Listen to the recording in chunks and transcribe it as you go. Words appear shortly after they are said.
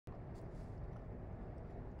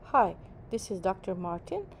Hi, this is Dr.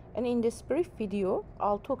 Martin, and in this brief video,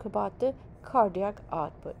 I'll talk about the cardiac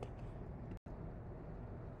output.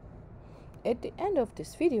 At the end of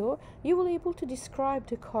this video, you will be able to describe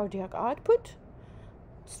the cardiac output,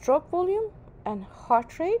 stroke volume, and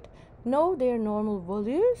heart rate, know their normal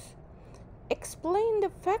values, explain the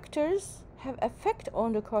factors have effect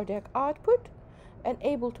on the cardiac output, and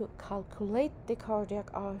able to calculate the cardiac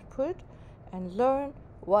output and learn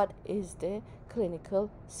what is the clinical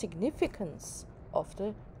significance of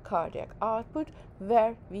the cardiac output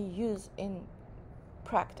where we use in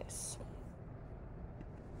practice.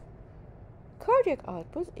 Cardiac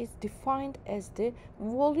output is defined as the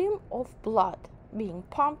volume of blood being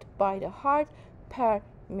pumped by the heart per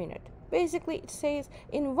minute. Basically, it says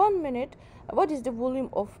in 1 minute, what is the volume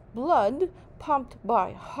of blood pumped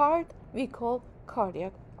by heart we call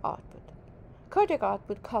cardiac output. Cardiac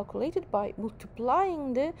output calculated by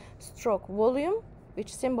multiplying the stroke volume,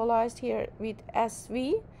 which symbolized here with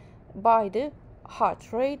SV, by the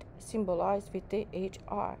heart rate, symbolized with the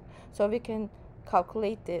HR. So we can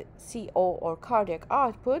calculate the CO or cardiac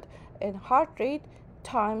output and heart rate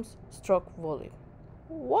times stroke volume.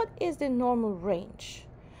 What is the normal range?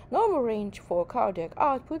 Normal range for cardiac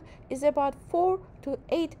output is about 4 to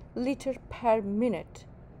 8 liters per minute.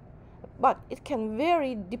 But it can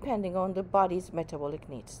vary depending on the body's metabolic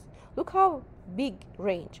needs. Look how big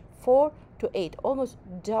range, 4 to 8, almost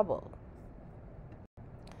double.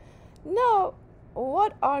 Now,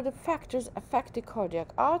 what are the factors affecting cardiac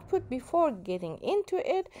output before getting into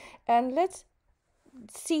it? And let's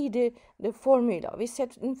see the formula. We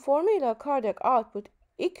said in formula cardiac output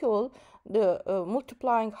equal the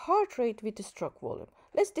multiplying heart rate with the stroke volume.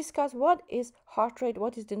 Let's discuss what is heart rate,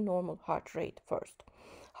 what is the normal heart rate first.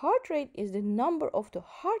 Heart rate is the number of the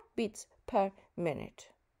heartbeats per minute.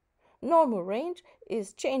 Normal range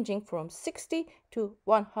is changing from 60 to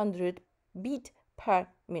 100 beat per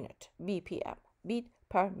minute, BPM, beat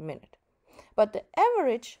per minute. But the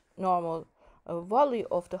average normal value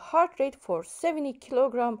of the heart rate for 70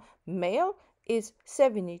 kilogram male is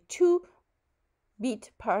 72 beat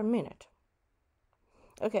per minute.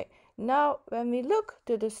 Okay, now when we look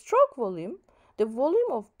to the stroke volume, the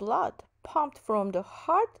volume of blood pumped from the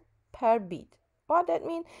heart per beat. What that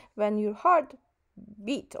means? When your heart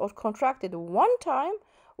beat or contracted one time,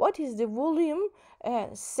 what is the volume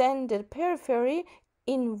sent to the periphery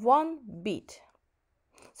in one beat?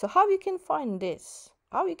 So how you can find this?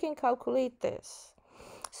 How you can calculate this?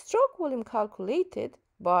 Stroke volume calculated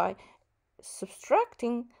by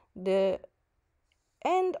subtracting the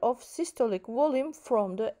end of systolic volume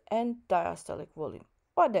from the end diastolic volume.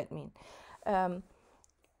 What that mean?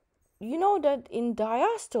 You know that in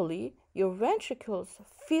diastole, your ventricles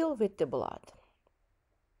fill with the blood.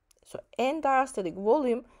 So end diastolic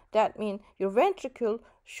volume, that means your ventricle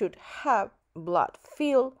should have blood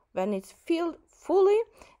filled. When it's filled fully,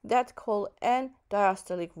 that's called end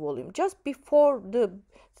diastolic volume, just before the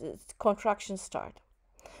contraction start.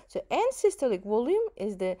 So end systolic volume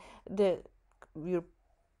is your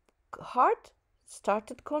heart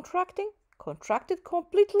started contracted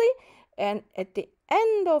completely, and at the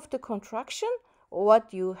end of the contraction,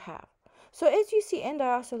 what you have. So as you see, end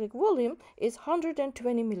diastolic volume is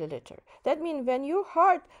 120 milliliter. That means when your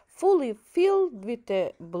heart fully filled with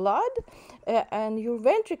the blood and your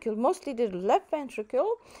ventricle, mostly the left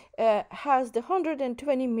ventricle, has the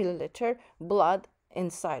 120 milliliter blood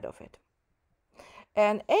inside of it.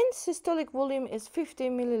 And end systolic volume is 50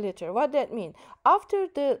 milliliter. What that mean? After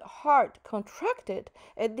the heart contracted,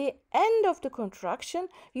 at the end of the contraction,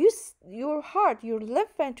 your heart, your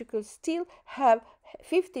left ventricle still have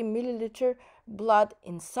 50 milliliter blood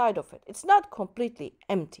inside of it. It's not completely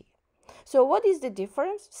empty. So what is the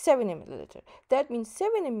difference? 70 milliliter. That means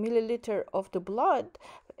 70 milliliter of the blood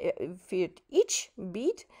with each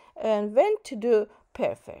beat and went to the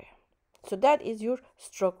periphery. So that is your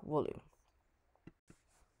stroke volume.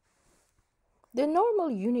 The normal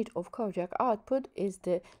unit of cardiac output is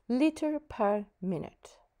the liter per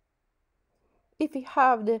minute. If we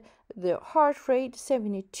have the heart rate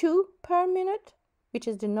 72 per minute, which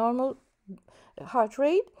is the normal heart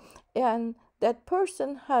rate, and that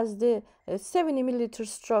person has the 70 milliliter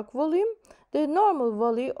stroke volume, the normal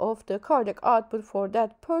value of the cardiac output for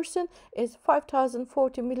that person is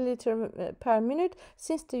 5040 milliliter per minute.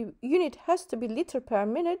 Since the unit has to be liter per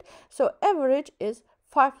minute, so average is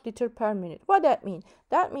 5 liters per minute. What that mean?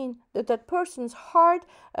 That means that person's heart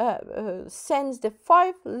sends the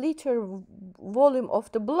 5 liter volume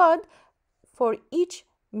of the blood for each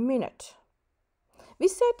minute. We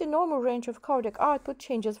said the normal range of cardiac output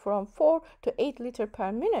changes from 4 to 8 liters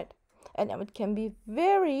per minute. and it can be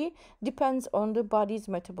very depends on the body's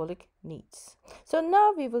metabolic needs. So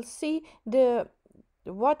now we will see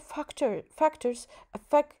what factors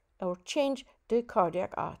affect or change the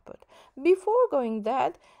cardiac output. Before going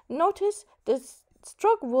that, notice the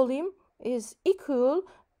stroke volume is equal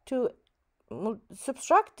to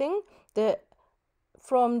subtracting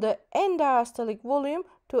from the end diastolic volume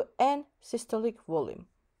to end systolic volume.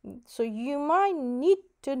 So you might need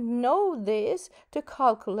to know this to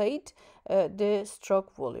calculate the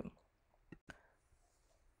stroke volume.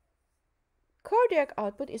 Cardiac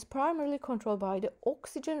output is primarily controlled by the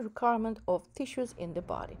oxygen requirement of tissues in the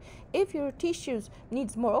body. If your tissues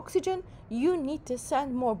needs more oxygen, you need to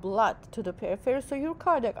send more blood to the periphery, so your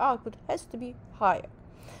cardiac output has to be higher.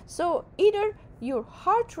 So either your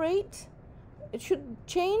heart rate should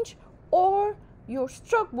change or your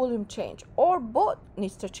stroke volume change, or both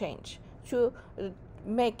needs to change to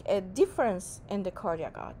make a difference in the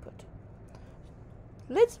cardiac output.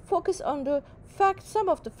 Let's focus on some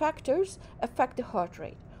of the factors affect the heart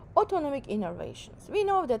rate. Autonomic innervations. We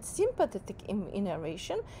know that sympathetic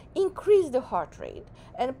innervation increase the heart rate,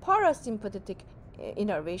 and parasympathetic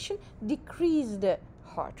innervation decrease the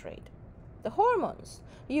heart rate. The hormones.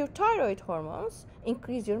 Your thyroid hormones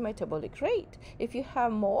increase your metabolic rate. If you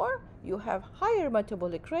have more, you have higher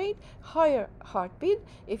metabolic rate, higher heartbeat.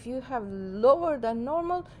 If you have lower than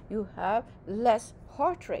normal, you have less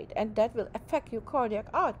heart rate, and that will affect your cardiac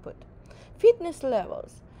output. Fitness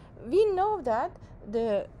levels. We know that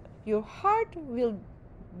your heart will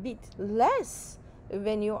beat less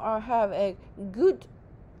when you have a good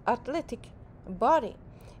athletic body,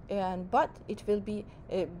 but it will be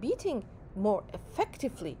beating more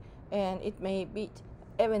effectively, and it may beat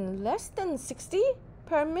even less than 60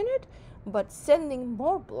 per minute, but sending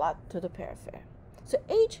more blood to the periphery. So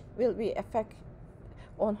age will be effect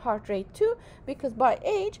on heart rate too, because by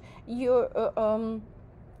age your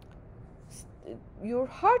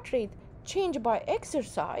heart rate change by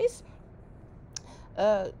exercise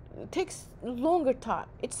takes longer time.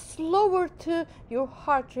 It's slower to your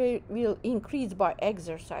heart rate will increase by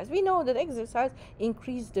exercise. We know that exercise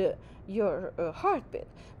increase your heartbeat,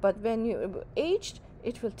 but when you aged,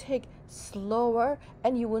 it will take slower,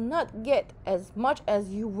 and you will not get as much as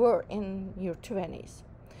you were in your 20s.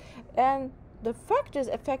 And the factors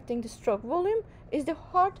affecting the stroke volume is the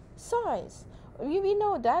heart size. We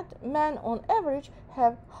know that men on average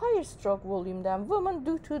have higher stroke volume than women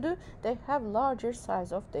due to they have larger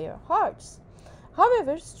size of their hearts.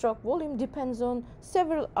 However, stroke volume depends on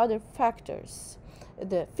several other factors.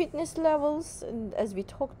 The fitness levels, as we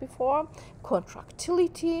talked before,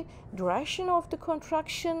 contractility, duration of the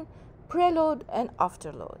contraction, preload and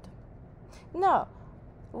afterload. Now,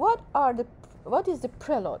 what is the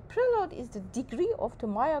preload? Preload is the degree of the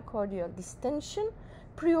myocardial distension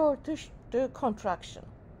prior to the contraction.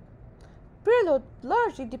 Preload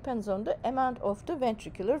largely depends on the amount of the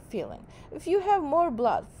ventricular filling. If you have more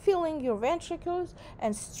blood filling your ventricles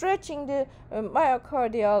and stretching the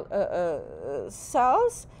myocardial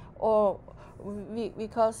cells, or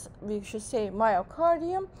because we should say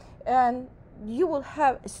myocardium, and you will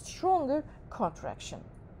have a stronger contraction.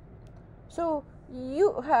 So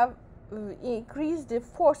you have increase the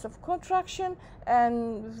force of contraction,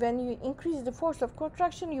 and when you increase the force of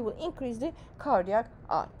contraction, you will increase the cardiac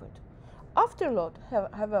output. Afterload,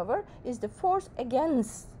 however, is the force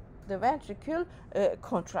against the ventricle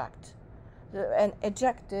contract and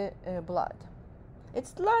eject the blood.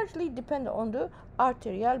 It's largely dependent on the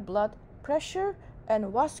arterial blood pressure and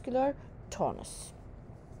vascular tonus.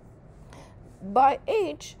 By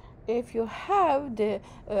age, if you have the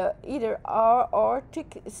either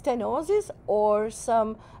aortic stenosis or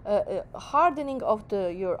some hardening of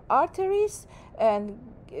your arteries, and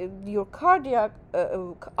your cardiac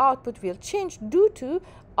output will change due to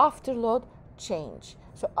afterload change.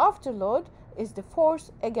 So afterload is the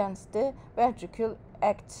force against the ventricle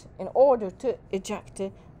act in order to eject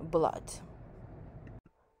the blood.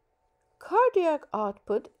 Cardiac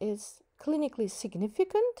output is clinically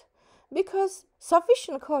significant because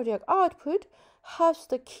sufficient cardiac output helps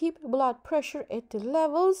to keep blood pressure at the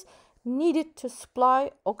levels needed to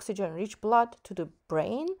supply oxygen-rich blood to the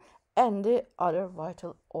brain and the other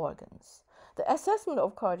vital organs. The assessment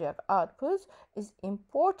of cardiac output is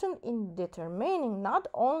important in determining not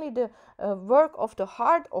only the work of the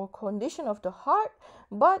heart or condition of the heart,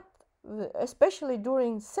 but especially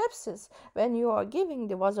during sepsis, when you are giving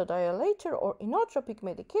the vasodilator or inotropic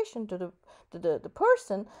medication to the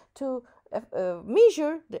person, to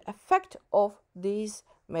measure the effect of these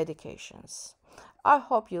medications. I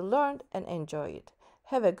hope you learned and enjoyed it.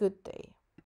 Have a good day.